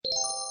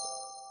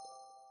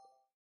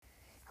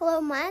Hello,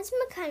 my name's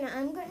McKenna.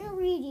 I'm going to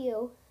read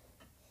you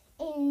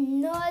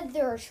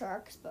another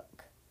shark's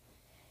book.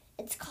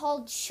 It's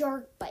called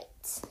Shark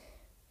Bites.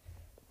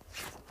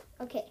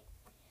 Okay,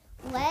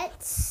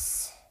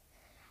 let's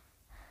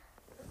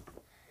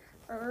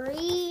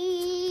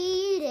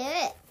read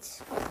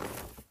it.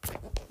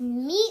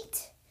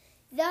 Meet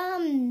the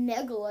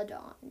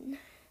Megalodon.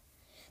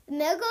 The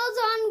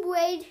Megalodon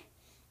weighed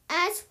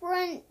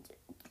aspirant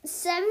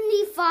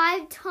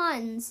 75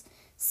 tons,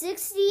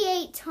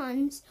 68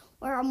 tons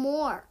or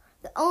more.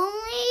 The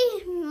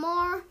only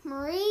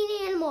marine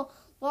animal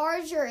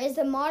larger is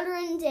the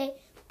modern-day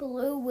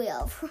blue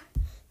whale. From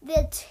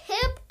the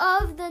tip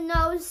of the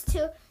nose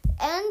to the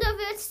end of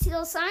its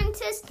tail,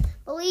 scientists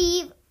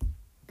believe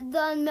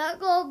the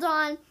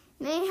Megalodon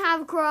may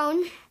have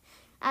grown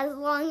as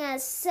long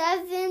as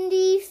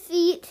 70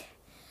 feet,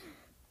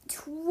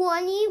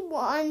 3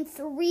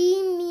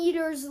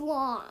 meters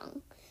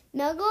long.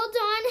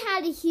 Megalodon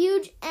had a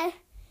huge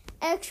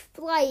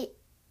exploit.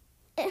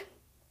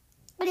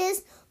 It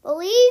is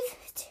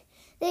believed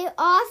they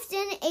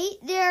often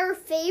ate their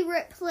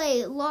favorite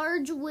prey,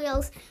 large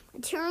whales, by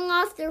tearing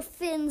off their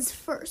fins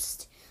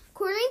first.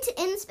 According to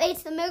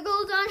InSpace, the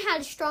Megalodon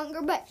had a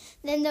stronger bite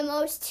than the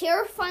most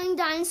terrifying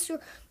dinosaur,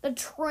 the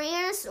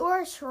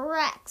Tyrannosaurus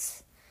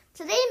rex.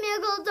 Today,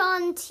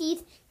 Megalodon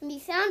teeth can be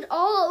found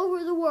all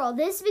over the world.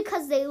 This is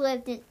because they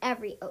lived in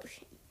every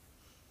ocean.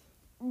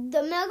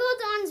 The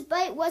Megalodon's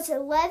bite was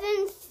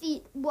 11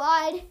 feet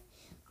wide,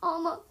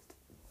 almost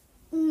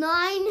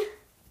 9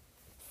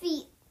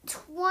 feet,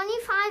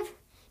 25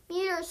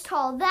 meters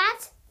tall.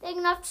 That's big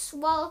enough to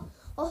swallow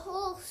a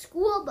whole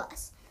school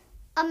bus.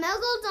 A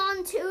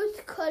Megalodon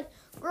tooth could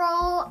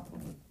grow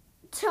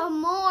to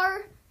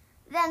more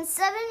than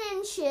 7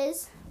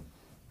 inches,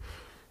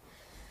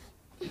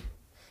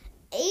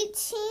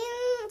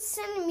 18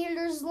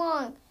 centimeters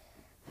long.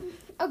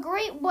 A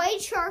great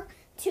white shark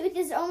tooth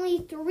is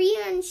only 3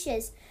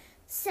 inches,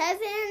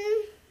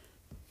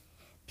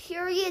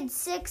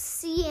 7.6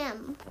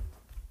 cm.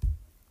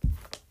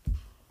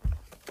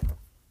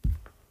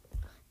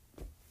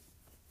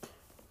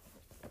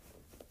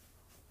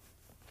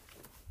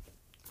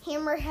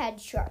 Hammerhead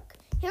shark.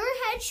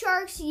 Hammerhead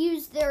sharks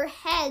use their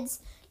heads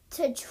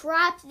to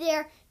trap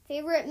their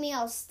favorite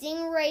meal,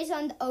 stingrays,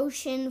 on the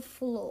ocean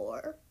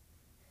floor.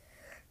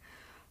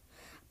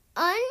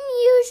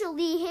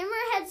 Unusually,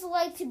 hammerheads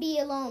like to be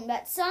alone,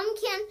 but some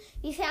can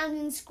be found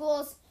in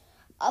schools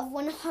of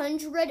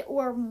 100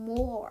 or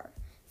more.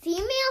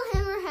 Female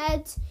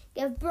hammerheads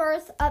give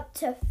birth up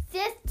to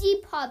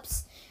 50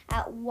 pups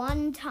at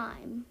one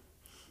time.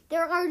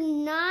 There are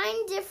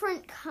 9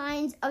 different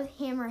kinds of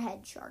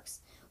hammerhead sharks: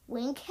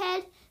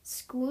 winkhead,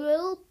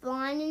 squirrel,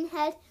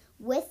 blindhead,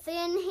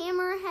 within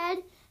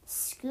hammerhead,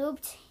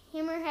 scooped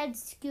hammerhead,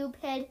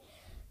 scoophead,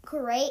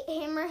 great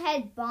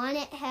hammerhead,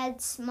 bonnethead,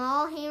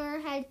 small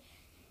hammerhead,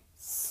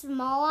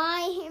 small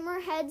eye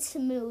hammerhead,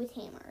 smooth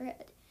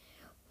hammerhead.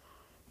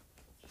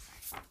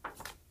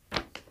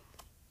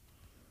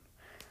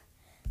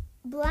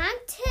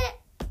 Blacktip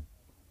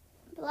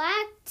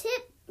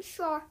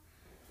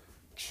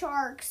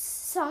sharks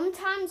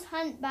sometimes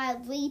hunt by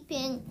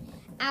leaping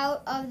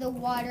out of the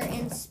water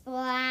and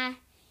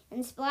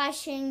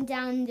splashing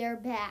down their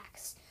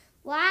backs.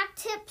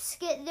 Blacktips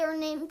get their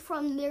name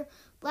from their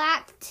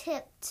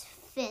black-tipped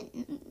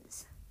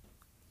fins.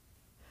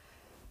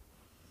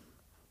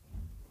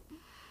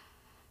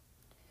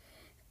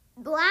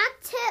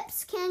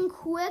 Blacktips can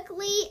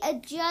quickly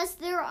adjust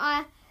their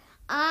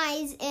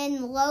eyes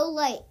in low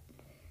light.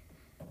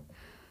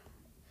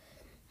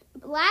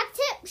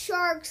 Blacktip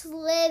sharks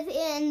live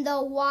in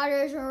the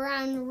waters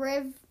around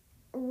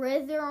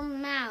river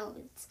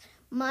mouths,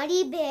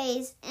 muddy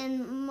bays,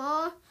 and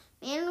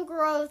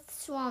mangrove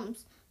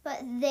swamps,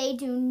 but they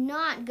do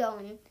not go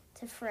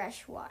into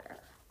fresh water.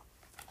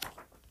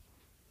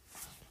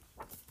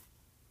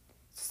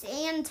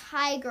 Sand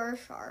tiger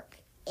shark,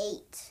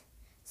 8.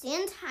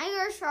 Sand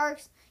tiger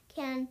sharks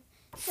can,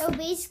 so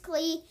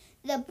basically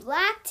the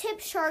blacktip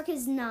shark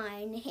is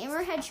 9,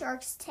 hammerhead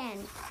shark's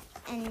 10,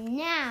 and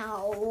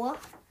now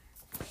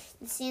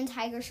the sand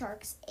tiger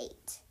shark's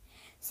 8.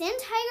 Sand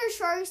tiger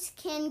sharks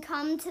can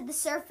come to the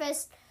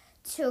surface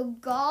to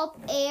gulp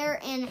air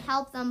and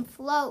help them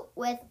float,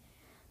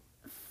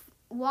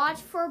 watch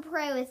for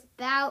prey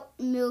without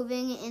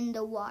moving in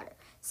the water.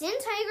 Sand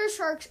tiger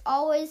sharks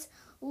always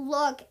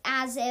look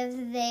as if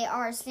they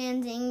are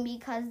standing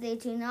because they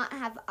do not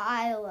have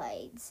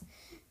eyelids.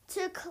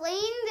 To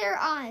clean their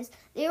eyes,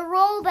 they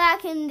roll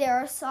back in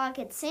their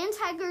sockets. Sand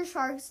tiger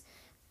sharks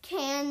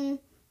can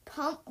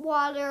pump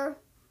water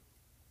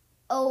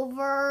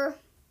over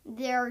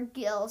their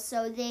gills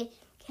so they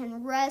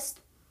can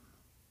rest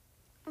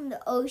on the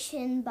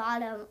ocean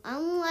bottom,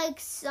 unlike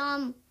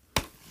some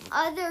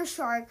other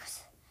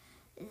sharks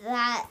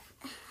that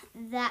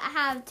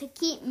have to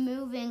keep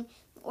moving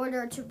in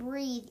order to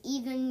breathe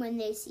even when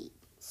they sleep.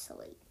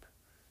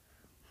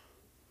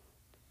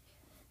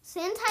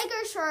 Sand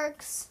tiger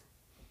sharks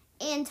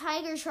and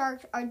tiger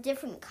sharks are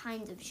different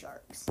kinds of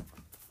sharks.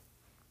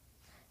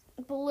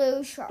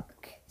 Blue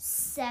shark.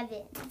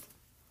 7.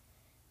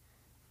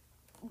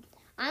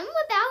 I'm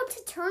about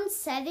to turn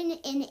 7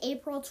 in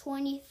April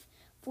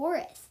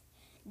 24th.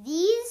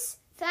 These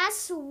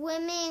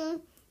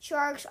fast-swimming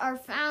sharks are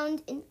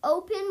found in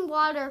open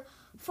water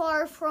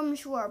far from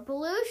shore.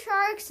 Blue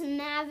sharks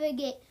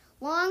navigate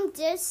long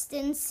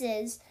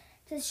distances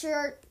in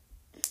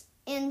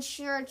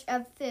search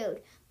of food.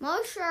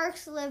 Most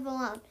sharks live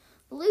alone.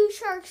 Blue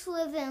sharks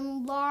live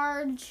in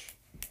large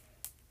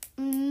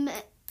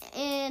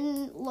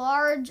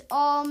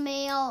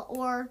all-male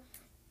or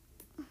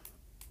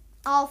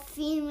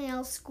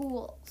all-female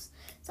schools.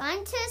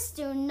 Scientists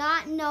do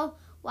not know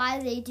why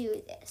they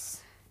do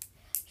this.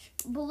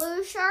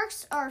 Blue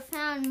sharks are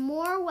found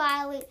more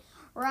widely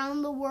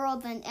around the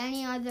world than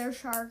any other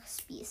shark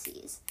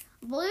species.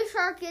 Blue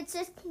shark gets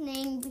its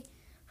name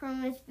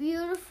from its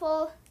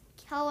beautiful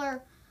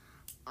color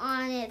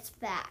on its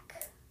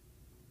back.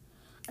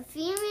 A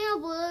female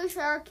blue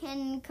shark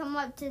can come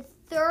up to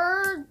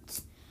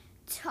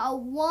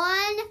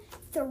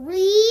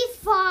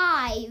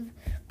 135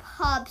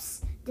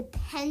 pups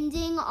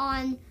depending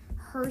on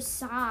her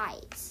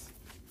size.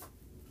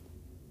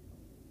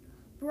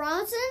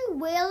 Bronze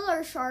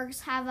whaler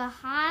sharks have a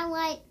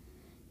highlight,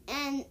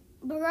 and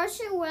the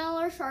Russian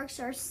whaler sharks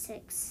are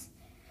 6.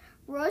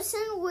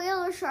 Russian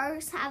whaler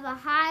sharks have a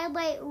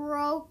highlight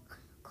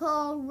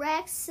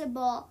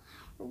flexible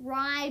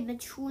ride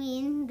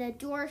between the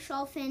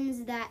dorsal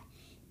fins that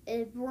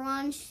is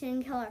bronze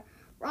in color.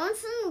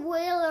 Bronze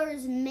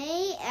whalers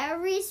may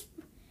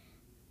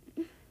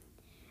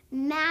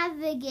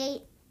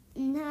navigate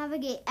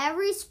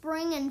every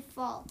spring and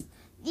fall.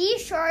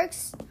 These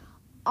sharks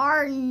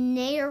are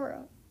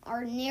narrow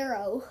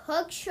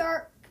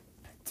hook-sharp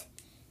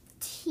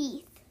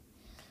teeth.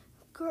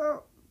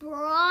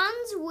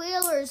 Bronze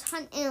whalers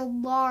hunt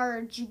in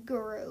large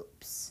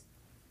groups.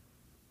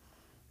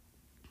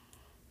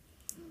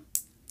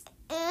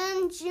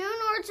 In June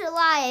or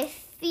July, a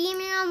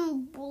female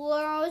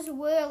bronze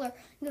whaler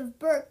gives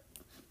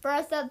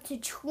birth up to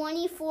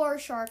 24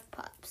 shark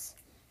pups.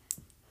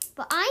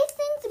 But I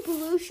think the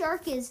blue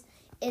shark is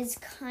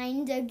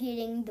kind of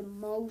getting the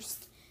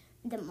most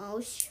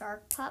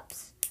shark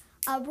pups.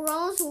 A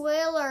bronze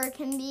whaler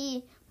can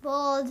be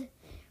bold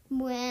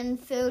when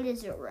food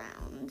is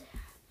around.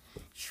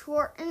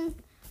 Short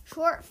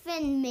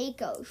fin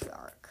mako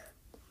shark.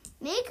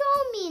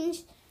 Mako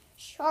means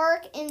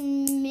shark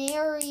in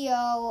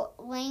Mario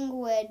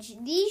language.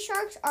 These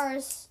sharks are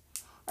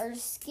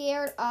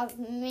scared of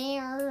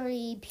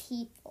merry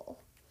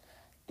people.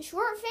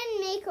 Short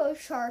fin mako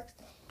sharks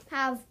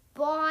have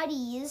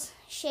bodies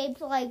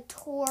shaped like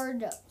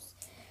tortoise.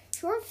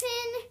 Short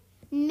fin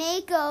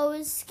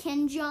makos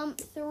can jump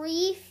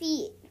 3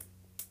 feet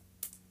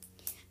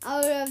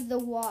out of the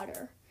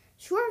water.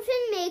 Short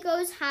fin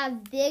makos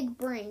have big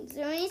brains.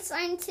 Many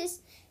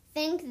scientists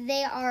think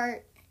they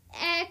are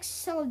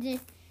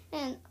excellent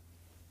and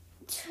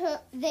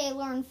they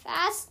learn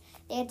fast,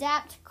 they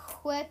adapt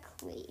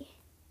quickly.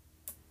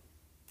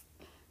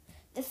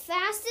 The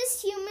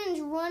fastest humans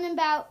run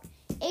about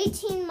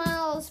 18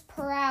 miles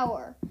per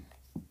hour.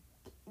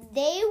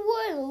 They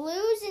would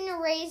lose in a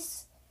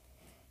race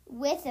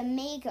with a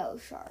mako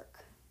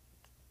shark.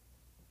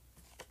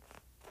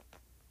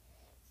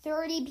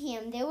 30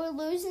 p.m. They would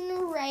lose in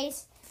a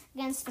race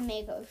against a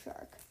mako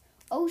shark.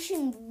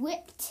 Ocean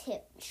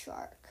whip-tip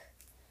shark.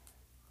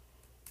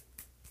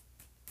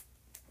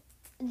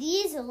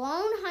 These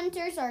lone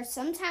hunters are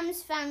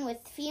sometimes found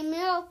with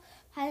female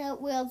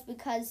pilot whales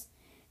because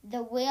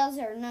the whales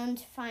are known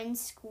to find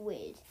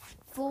squid.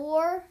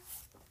 4.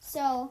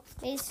 So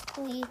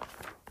basically,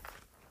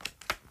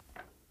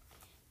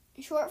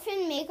 short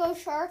fin mako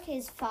shark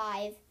is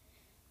 5.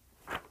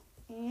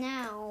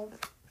 Now,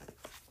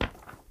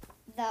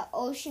 the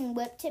ocean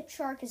whip-tip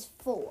shark is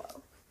 4.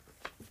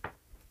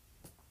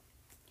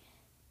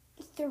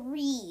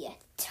 3.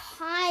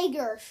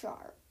 Tiger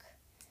shark.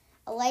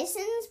 A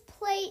license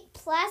plate,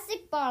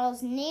 plastic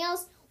bottles,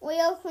 nails,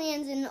 oil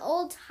cans, and an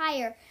old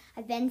tire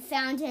have been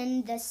found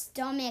in the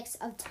stomachs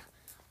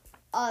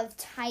of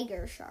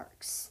tiger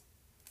sharks.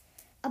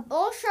 A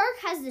bull shark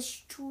has the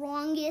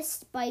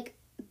strongest bite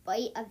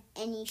of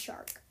any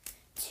shark.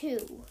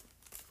 2.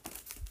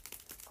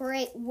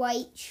 Great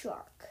white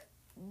shark.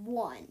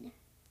 1.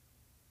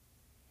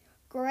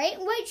 Great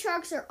white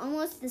sharks are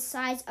almost the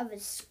size of a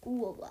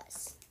school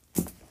bus.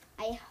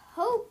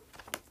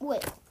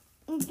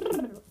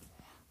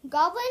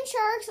 Goblin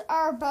sharks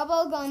are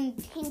bubblegum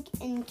pink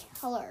in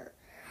color.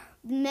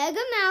 The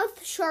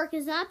megamouth shark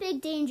is not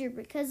big danger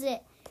because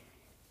it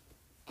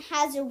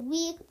has a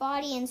weak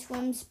body and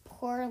swims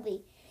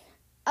poorly.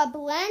 A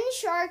blend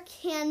shark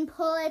can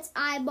pull its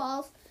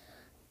eyeballs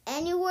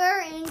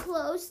anywhere and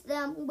close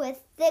them with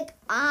thick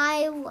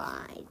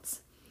eyelids.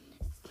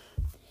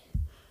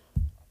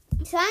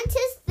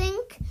 Scientists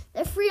think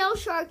the freel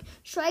shark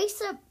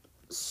strikes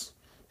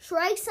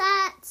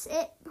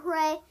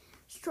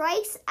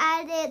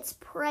at its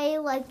prey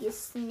like a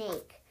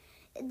snake.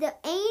 The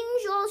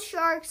angel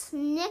shark's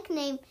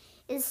nickname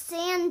is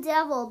sand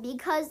devil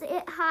because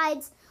it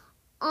hides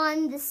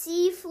on the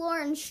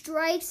seafloor and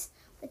strikes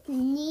with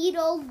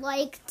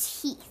needle-like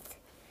teeth.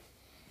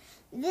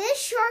 This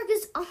shark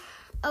is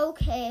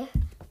okay.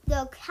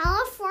 The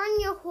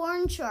California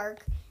horn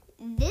shark.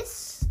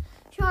 This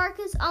shark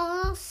is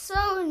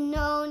also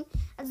known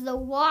as the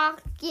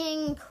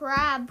walking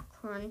crab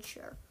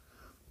cruncher.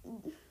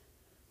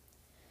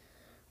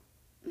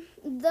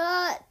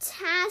 The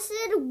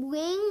tacet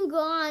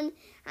winged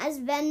has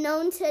been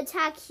known to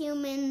attack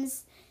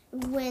humans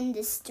when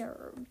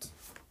disturbed.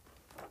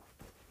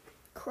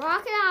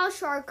 Crocodile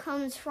shark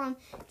comes from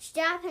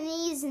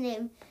Japanese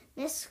name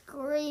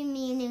Miskuri,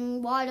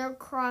 meaning water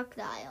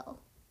crocodile.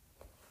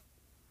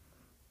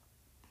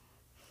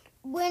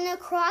 When a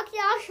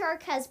crocodile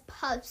shark has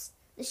pups,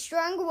 the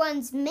stronger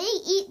ones may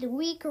eat the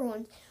weaker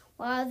ones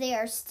while they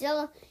are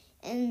still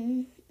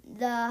in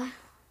the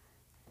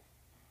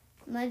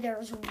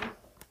mother's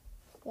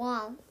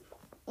womb.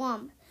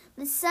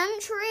 The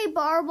century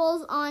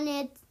barbels on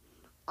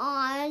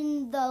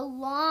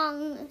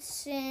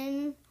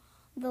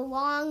the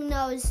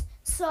long-nosed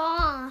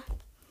saw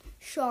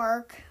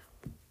shark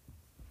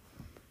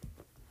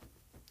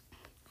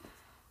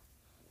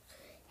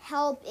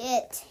help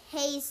it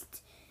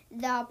taste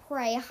the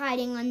prey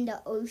hiding on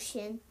the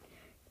ocean.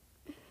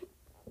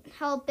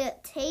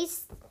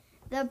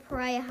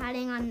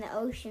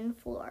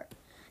 Floor.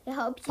 I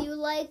hope you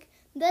like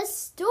the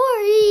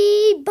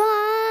story.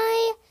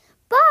 Bye.